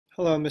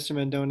Hello, Mr.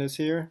 Mendones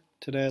here.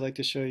 Today I'd like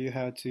to show you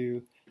how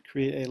to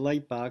create a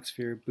lightbox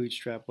for your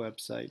Bootstrap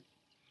website.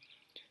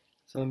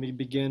 So let me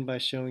begin by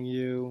showing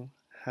you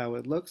how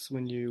it looks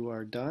when you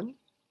are done.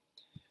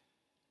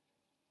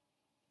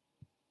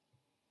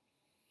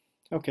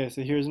 Okay,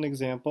 so here's an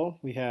example.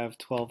 We have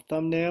 12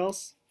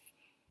 thumbnails,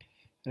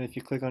 and if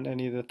you click on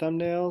any of the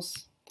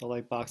thumbnails, the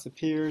lightbox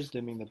appears,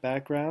 dimming the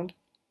background.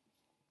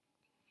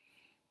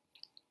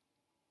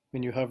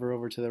 When you hover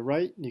over to the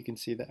right, you can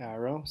see the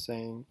arrow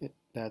saying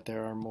that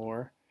there are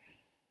more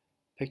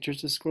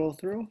pictures to scroll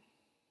through.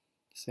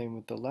 Same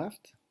with the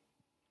left.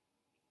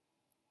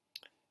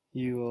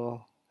 You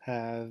will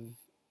have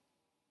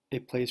a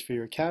place for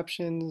your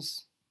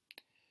captions,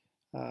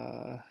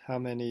 how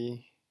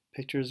many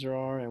pictures there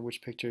are and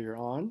which picture you're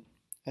on,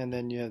 and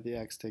then you have the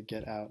X to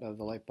get out of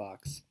the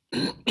lightbox.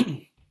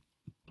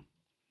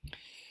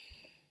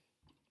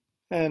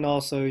 And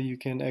also you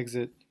can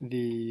exit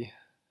the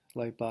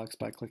lightbox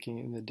by clicking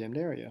in the dimmed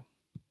area.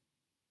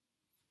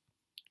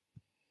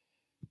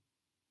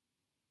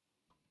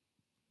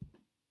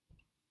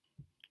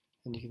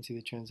 And you can see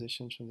the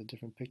transitions from the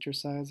different picture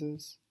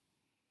sizes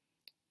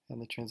and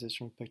the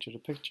transition from picture to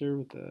picture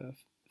with the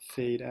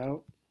fade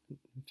out and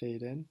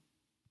fade in.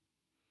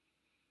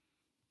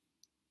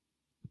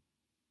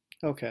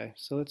 Okay,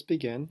 so let's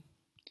begin.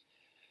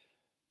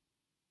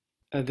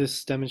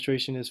 This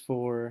demonstration is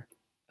for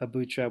a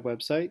Bootstrap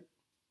website.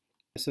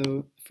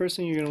 So first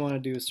thing you're going to want to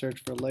do is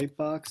search for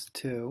lightbox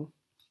 2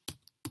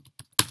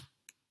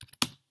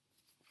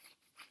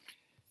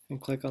 and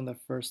click on the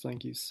first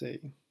link you see.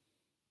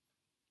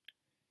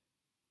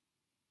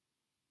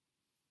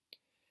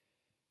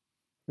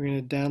 We're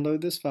going to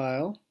download this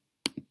file.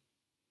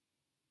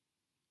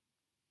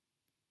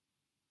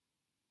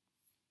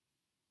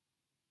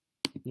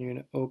 You're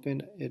going to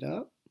open it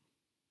up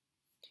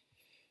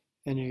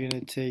and you're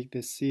going to take the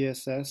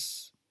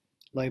CSS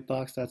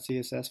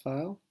lightbox.css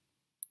file.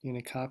 You're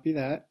going to copy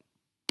that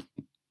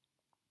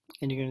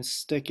and you're going to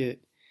stick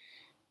it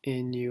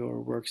in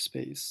your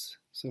workspace.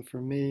 So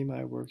for me,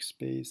 my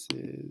workspace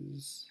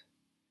is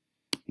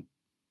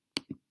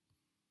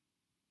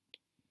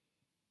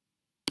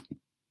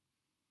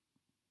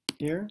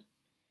here.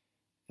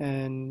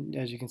 And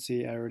as you can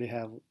see, I already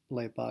have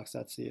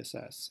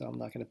lightbox.css, so I'm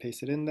not going to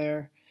paste it in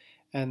there.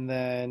 And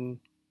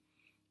then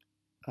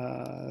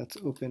let's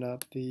open a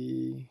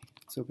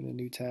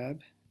new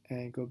tab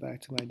and go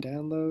back to my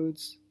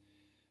downloads,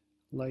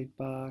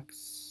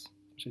 Lightbox,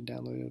 which I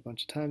downloaded a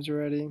bunch of times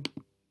already.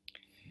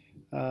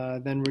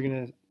 Then we're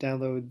going to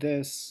download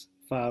this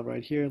file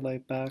right here,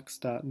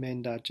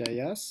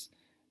 lightbox.min.js,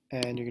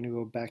 and you're going to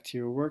go back to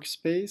your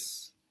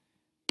workspace,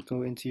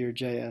 go into your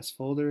JS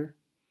folder,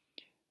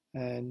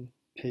 and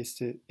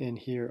paste it in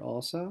here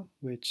also,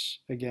 which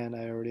again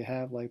I already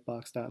have,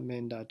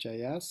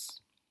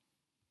 lightbox.min.js.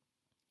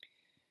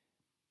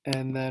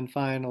 And then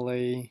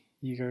finally,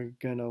 you're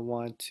going to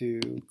want to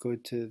go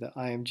to the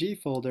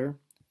img folder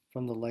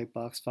from the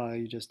lightbox file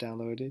you just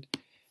downloaded.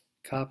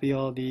 Copy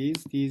all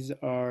these. These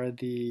are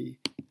the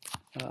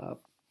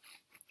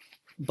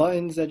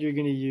buttons that you're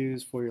going to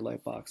use for your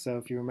lightbox. So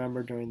if you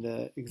remember during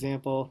the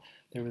example,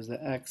 there was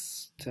the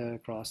X to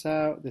cross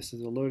out. This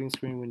is a loading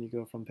screen when you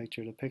go from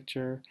picture to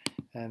picture,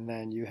 and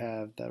then you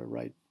have the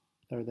right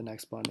or the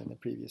next button and the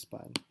previous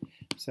button.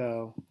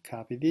 So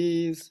copy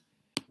these,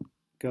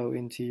 go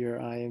into your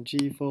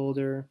img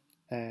folder,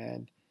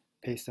 and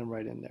paste them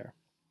right in there.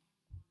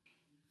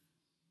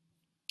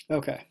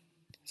 Okay,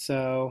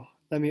 so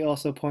let me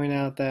also point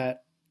out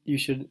that you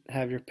should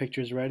have your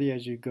pictures ready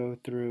as you go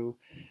through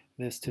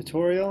this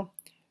tutorial.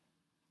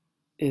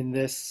 In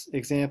this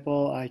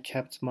example, I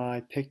kept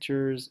my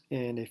pictures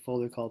in a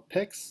folder called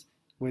pics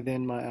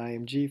within my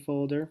img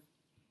folder,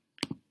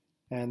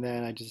 and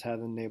then I just have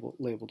them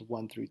labeled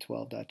 1 through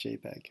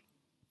 12.jpg.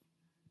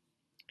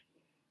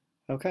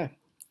 Okay,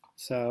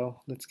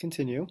 so let's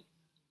continue.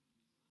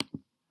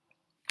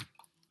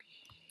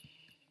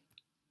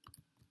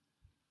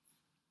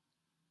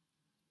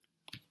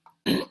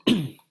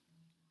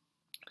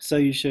 So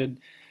you should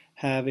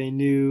have a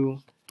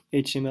new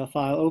HTML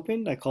file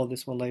opened. I call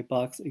this one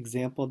lightbox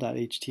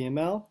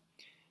example.html,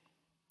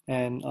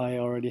 and I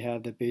already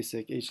have the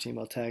basic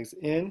HTML tags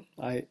in.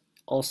 I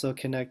also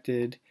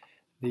connected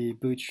the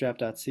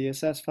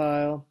bootstrap.css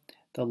file,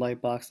 the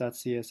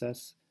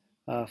lightbox.css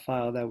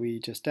file that we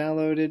just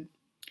downloaded.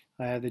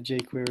 I have the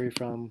jQuery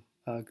from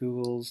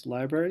Google's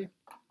library.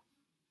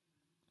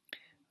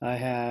 I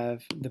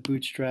have the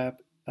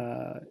Bootstrap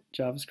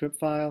JavaScript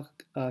file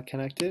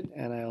connected,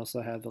 and I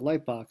also have the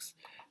Lightbox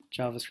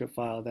JavaScript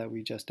file that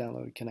we just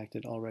downloaded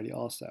connected already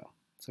also.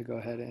 So go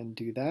ahead and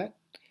do that.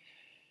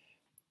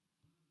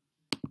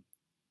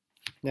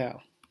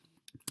 Now,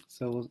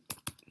 so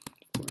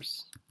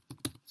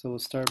we'll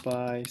start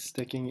by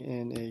sticking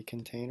in a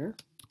container.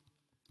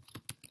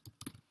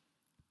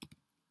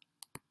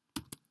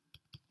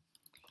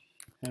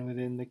 And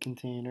within the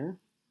container,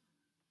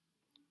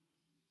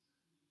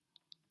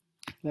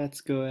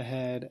 let's go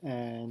ahead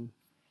and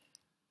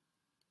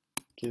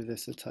give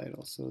this a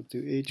title. So we'll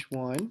do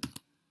h1,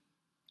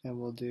 and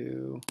we'll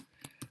do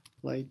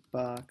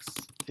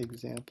lightbox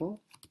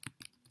example.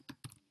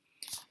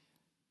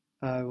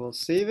 I will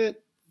save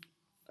it.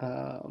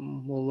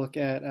 We'll look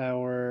at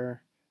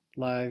our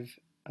live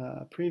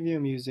preview.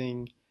 I'm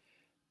using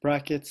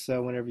brackets,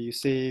 so whenever you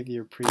save,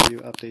 your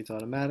preview updates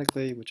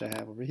automatically, which I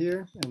have over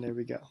here, and there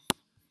we go.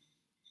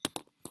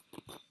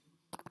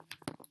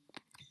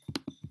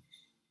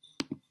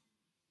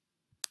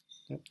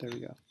 Yep, there we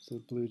go. So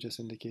the blue just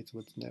indicates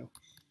what's new.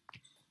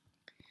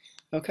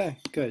 Okay,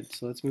 good.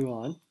 So let's move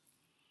on.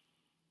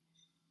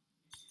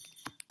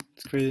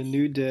 Let's create a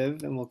new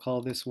div, and we'll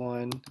call this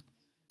one,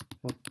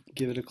 we'll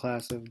give it a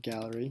class of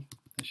gallery,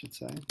 I should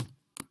say.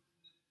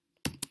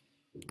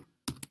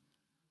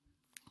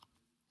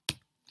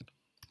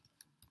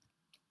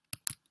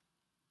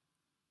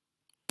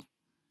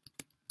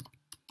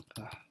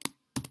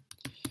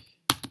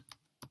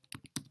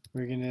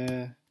 We're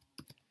gonna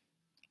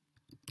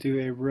do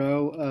a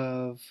row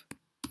of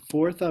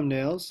 4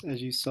 thumbnails,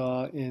 as you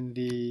saw in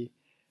the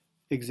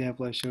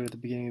example I showed at the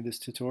beginning of this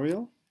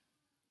tutorial.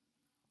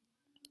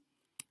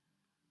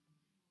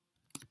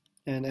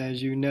 And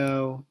as you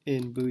know,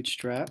 in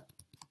Bootstrap,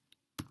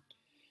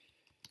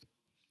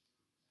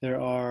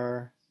 there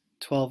are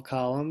 12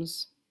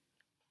 columns.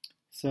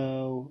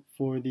 So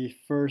for the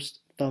first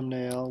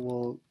thumbnail,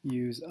 we'll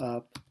use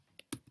up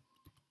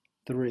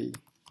 3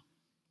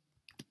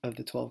 of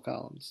the 12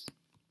 columns.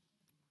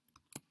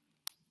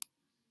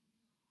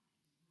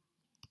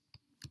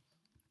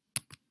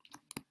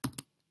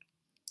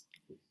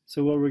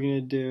 So what we're going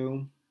to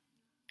do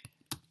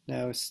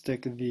now is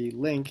stick the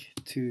link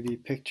to the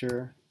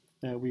picture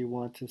that we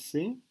want to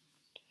see.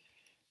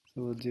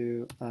 So we'll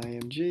do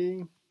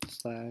img/pics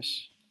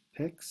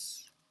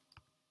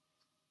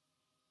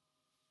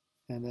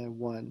and then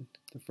 1,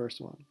 the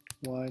first one,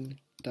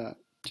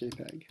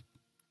 1.jpg.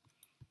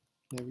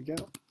 There we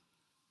go.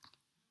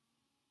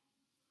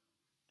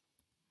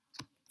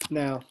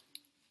 Now,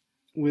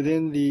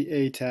 within the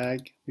A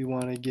tag, we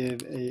want to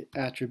give an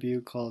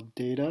attribute called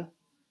data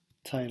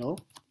title.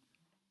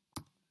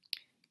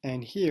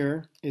 And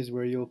here is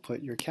where you'll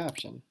put your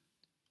caption.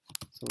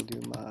 So we'll do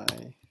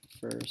my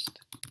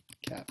first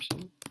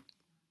caption.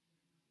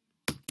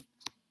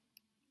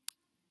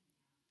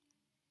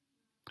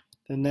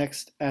 The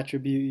next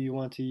attribute you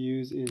want to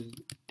use is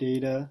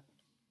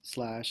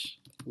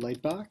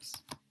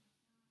data/lightbox.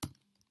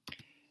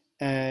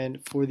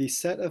 And for the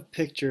set of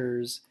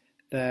pictures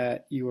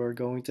that you are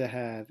going to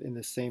have in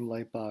the same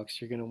lightbox,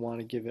 you're going to want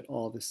to give it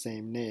all the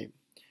same name.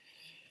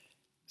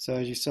 So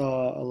as you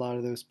saw, a lot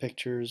of those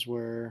pictures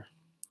were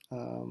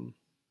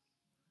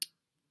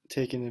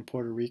taken in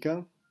Puerto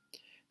Rico.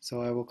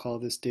 So I will call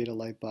this data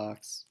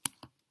lightbox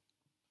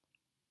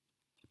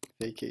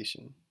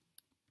vacation.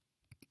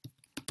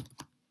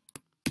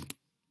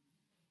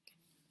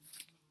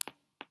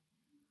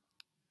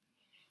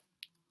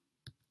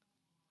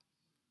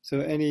 So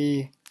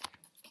any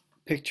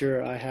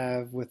picture I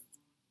have with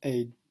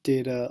a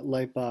data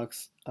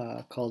lightbox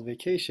called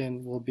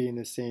vacation will be in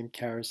the same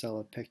carousel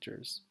of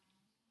pictures.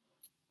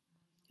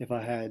 If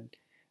I had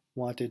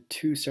wanted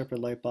 2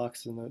 separate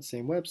lightboxes on the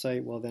same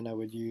website, well then I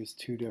would use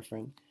 2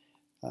 different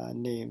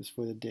names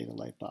for the data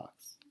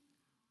lightbox.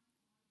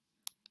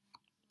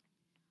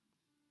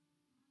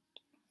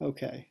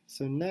 Okay,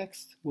 so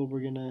next what we're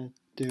going to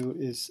do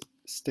is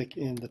stick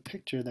in the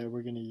picture that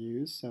we're going to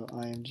use. So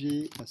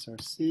img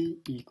src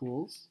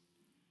equals,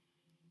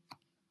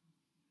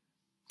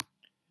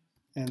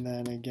 and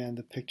then again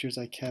the pictures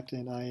I kept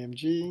in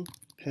img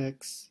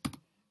pics,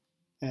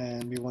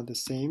 and we want the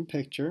same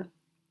picture.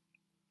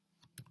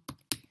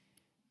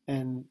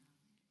 And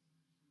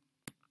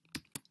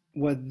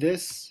what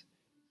this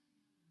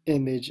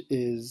image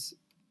is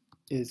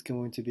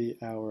going to be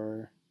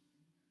our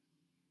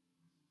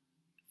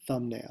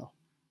thumbnail.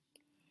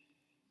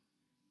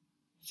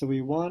 So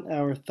we want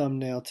our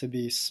thumbnail to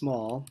be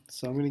small,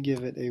 so I'm going to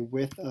give it a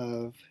width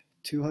of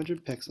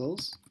 200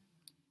 pixels.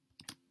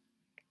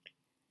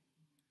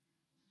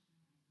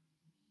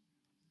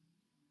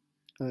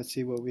 And let's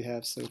see what we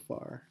have so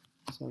far.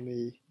 So let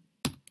me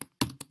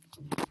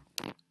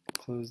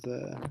close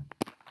the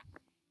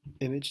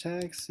image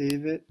tag,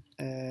 save it,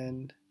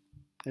 and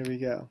there we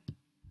go.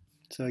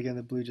 So again,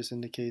 the blue just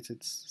indicates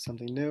it's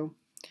something new.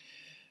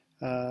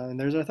 And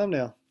there's our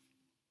thumbnail.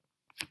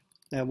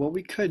 Now what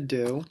we could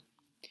do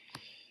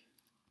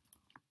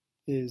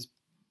is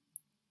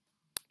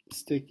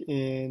stick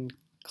in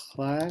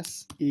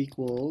class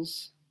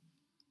equals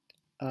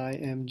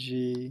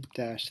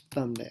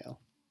img-thumbnail.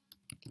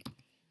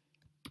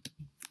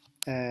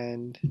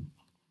 And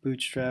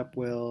Bootstrap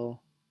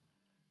will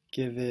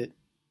give it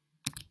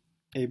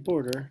a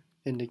border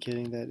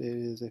indicating that it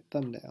is a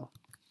thumbnail.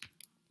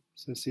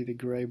 So see the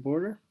gray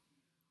border?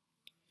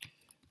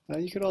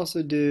 You could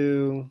also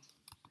do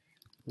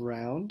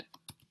round.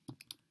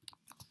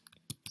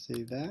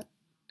 Save that.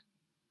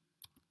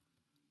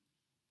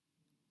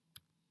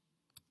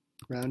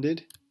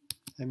 Rounded,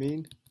 I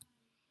mean.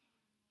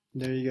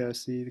 There you go.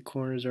 See, the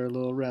corners are a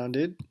little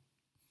rounded.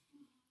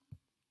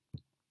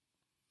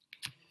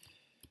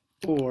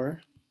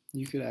 Or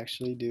you could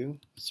actually do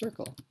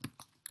circle.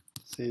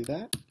 Save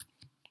that,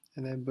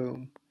 and then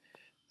boom,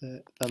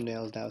 the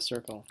thumbnail is now a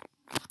circle.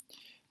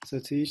 So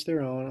to each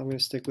their own, I'm going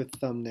to stick with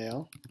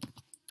thumbnail.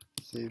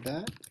 Save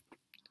that,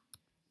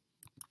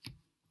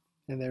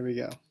 and there we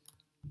go.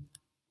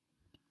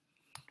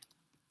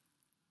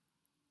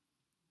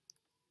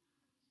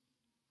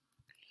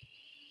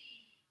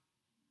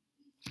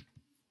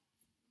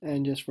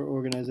 And just for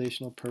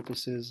organizational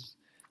purposes,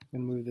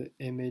 I'm going to move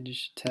the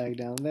image tag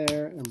down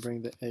there and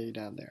bring the A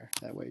down there.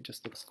 That way it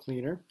just looks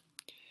cleaner.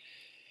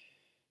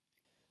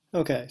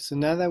 Okay, so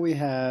now that we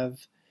have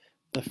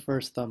the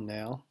first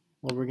thumbnail,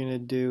 what we're going to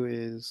do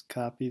is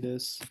copy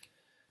this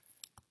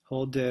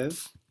whole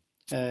div.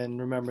 And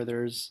remember,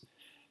 there's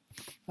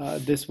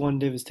this one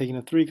div is taking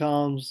up 3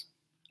 columns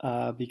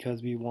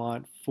because we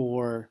want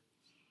 4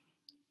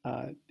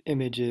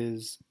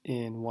 images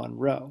in one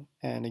row.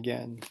 And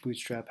again,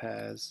 Bootstrap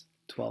has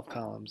 12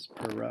 columns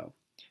per row.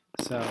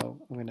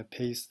 So I'm going to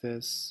paste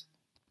this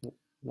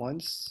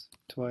once,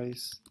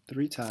 twice,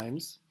 3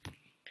 times,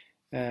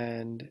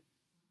 and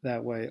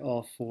that way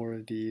all 4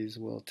 of these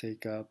will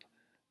take up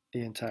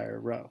the entire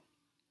row.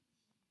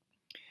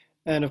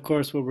 And of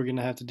course, what we're going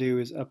to have to do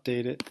is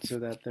update it so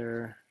that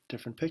they're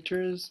different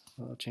pictures.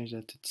 I'll change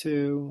that to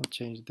 2. I'll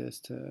change this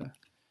to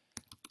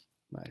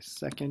my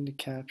second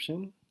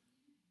caption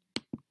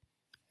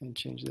and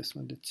change this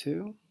one to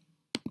 2,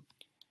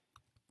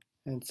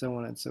 and so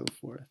on and so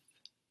forth.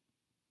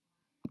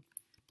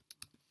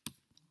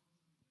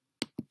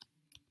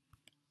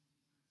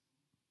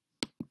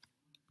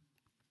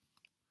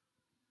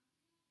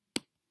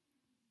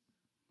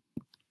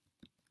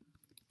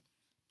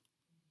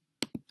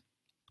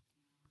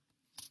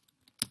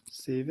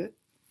 Save it,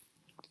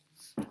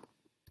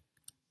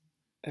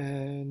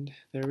 and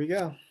there we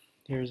go.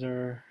 Here's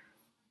our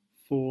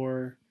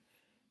 4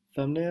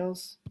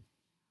 thumbnails.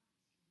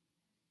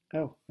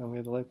 Oh, and we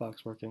have the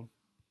lightbox working.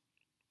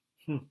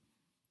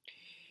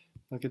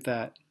 Look at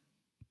that.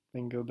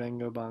 Bingo,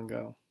 bango,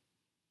 bongo.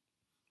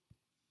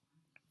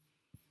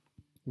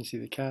 You can see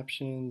the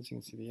captions, you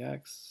can see the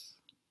X.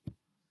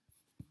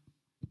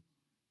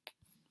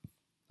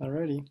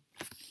 Alrighty.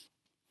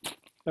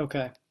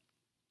 Okay.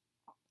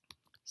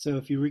 So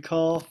if you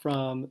recall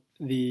from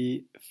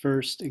the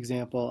first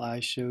example I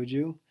showed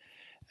you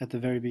at the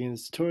very beginning of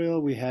this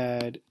tutorial, we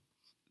had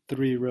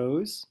 3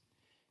 rows.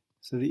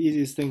 So the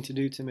easiest thing to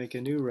do to make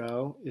a new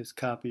row is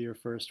copy your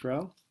first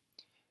row.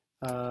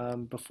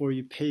 Before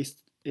you paste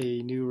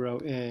a new row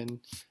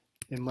in,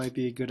 it might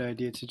be a good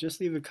idea to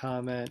just leave a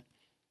comment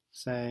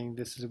saying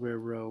this is where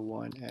row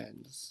 1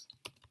 ends.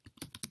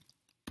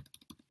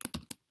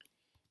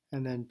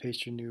 And then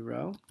paste your new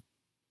row.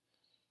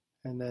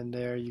 And then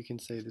there you can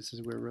say this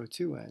is where row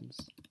 2 ends.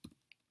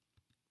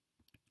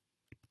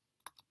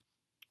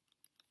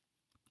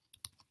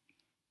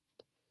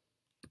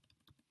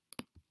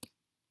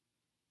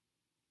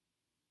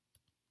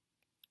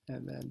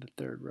 And then the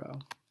third row.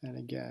 And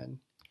again,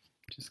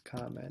 just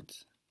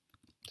comment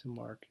to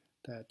mark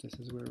that this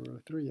is where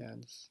row 3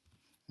 ends.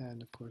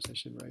 And of course I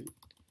should write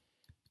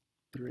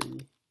 3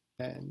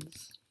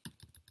 ends.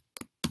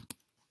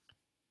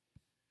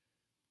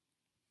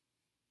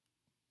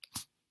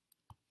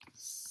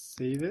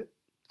 Save it,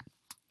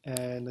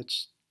 and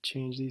let's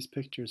change these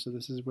pictures. So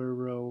this is where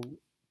row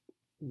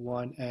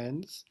 1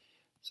 ends.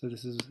 So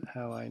this is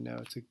how I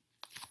know to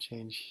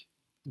change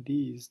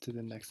these to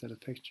the next set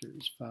of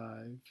pictures.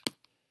 5,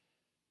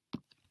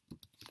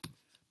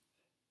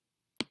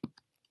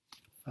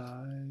 5,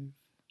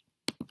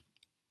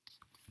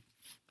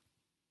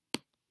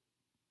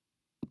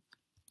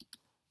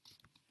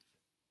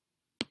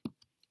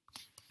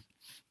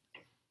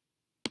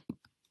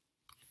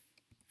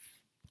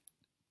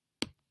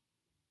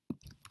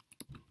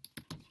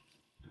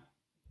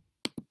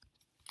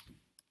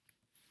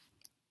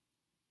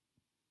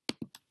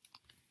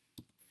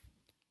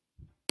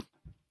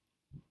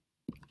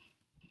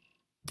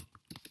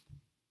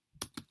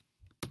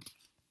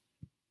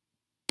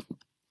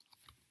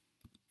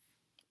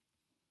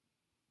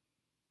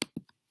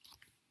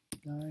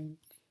 ninth,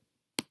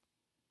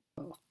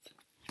 12th.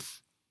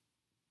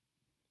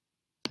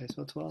 Did I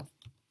spell 12?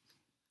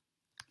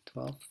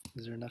 12th.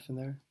 Is there enough in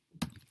there?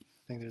 I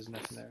think there's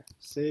enough in there.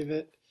 Save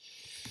it.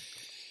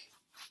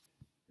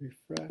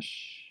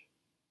 Refresh.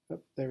 Oh,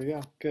 there we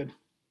go. Good.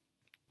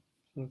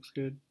 Looks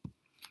good.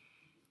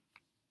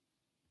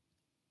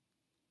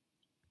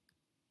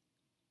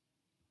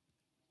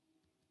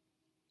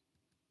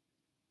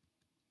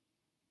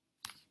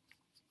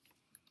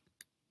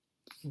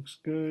 Looks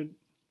good.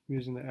 I'm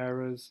using the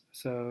arrows,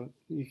 so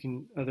you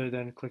can, other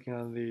than clicking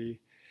on the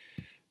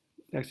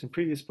next and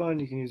previous button,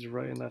 you can use the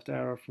right and left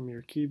arrow from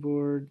your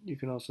keyboard. You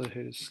can also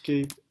hit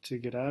escape to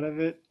get out of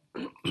it.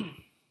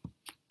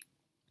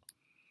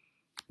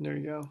 There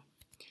you go.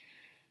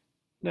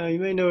 Now you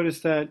may notice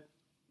that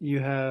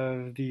you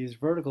have these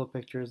vertical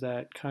pictures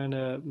that kind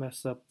of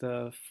mess up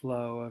the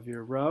flow of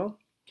your row.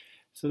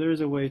 So there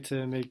is a way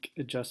to make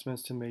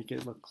adjustments to make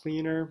it look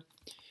cleaner.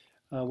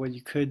 What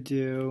you could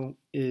do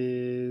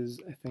is,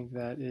 I think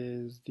that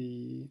is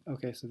the,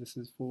 okay, so this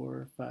is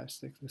 4, 5,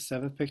 6, the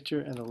 7th picture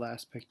and the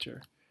last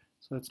picture.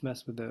 So let's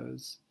mess with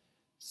those.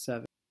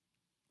 7.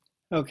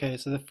 Okay,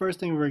 so the first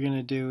thing we're going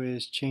to do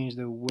is change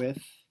the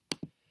width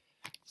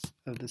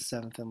of the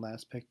 7th and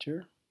last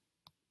picture.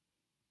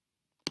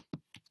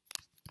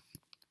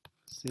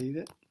 Save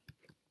it.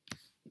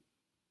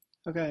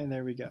 Okay, and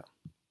there we go.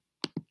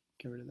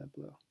 Get rid of that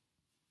blue.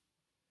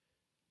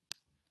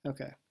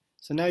 Okay,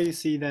 so now you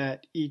see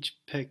that each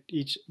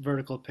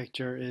vertical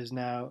picture is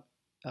now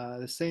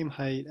the same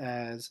height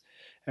as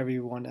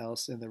everything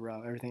else in the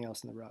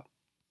row.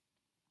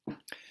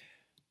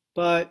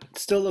 But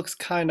still looks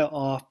kind of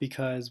off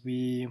because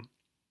we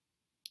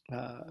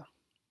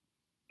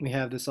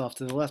have this off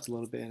to the left a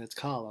little bit in its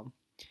column.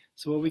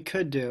 So what we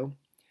could do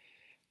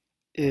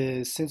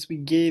is, since we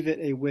gave it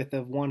a width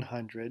of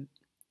 100,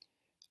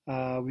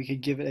 we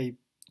could give it a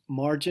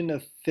margin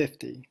of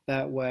 50.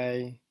 That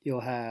way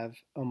you'll have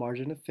a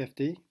margin of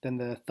 50, then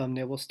the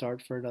thumbnail will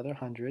start for another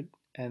 100,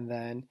 and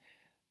then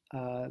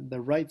the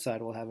right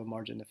side will have a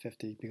margin of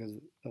 50 because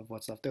of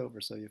what's left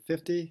over. So you have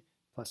 50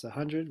 plus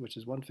 100, which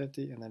is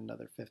 150, and then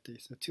another 50,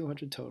 so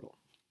 200 total.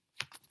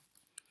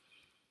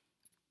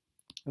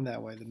 And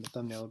that way the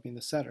thumbnail will be in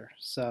the center.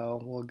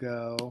 So we'll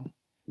go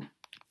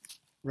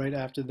right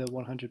after the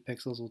 100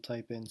 pixels, we'll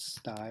type in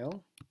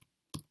style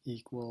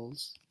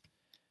equals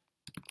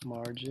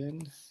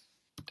margin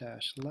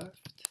dash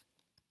left,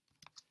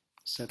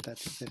 set that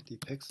to 50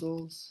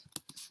 pixels,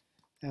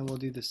 and we'll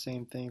do the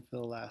same thing for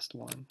the last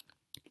one.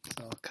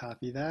 So I'll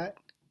copy that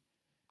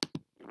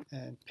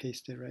and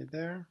paste it right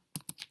there,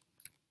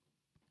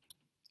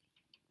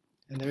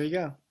 and there you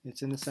go,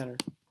 it's in the center.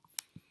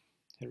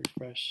 Hit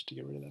refresh to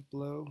get rid of that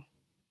blow,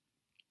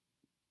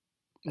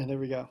 and there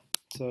we go.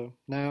 So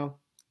now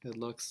it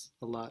looks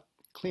a lot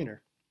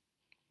cleaner.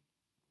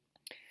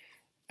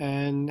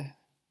 And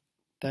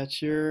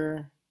that's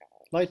your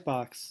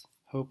Lightbox.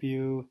 Hope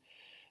you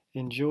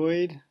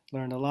enjoyed,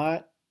 learned a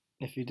lot.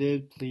 If you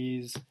did,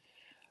 please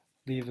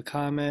leave a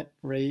comment,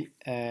 rate,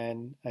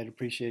 and I'd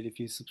appreciate if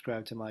you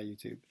subscribe to my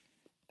YouTube.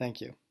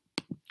 Thank you.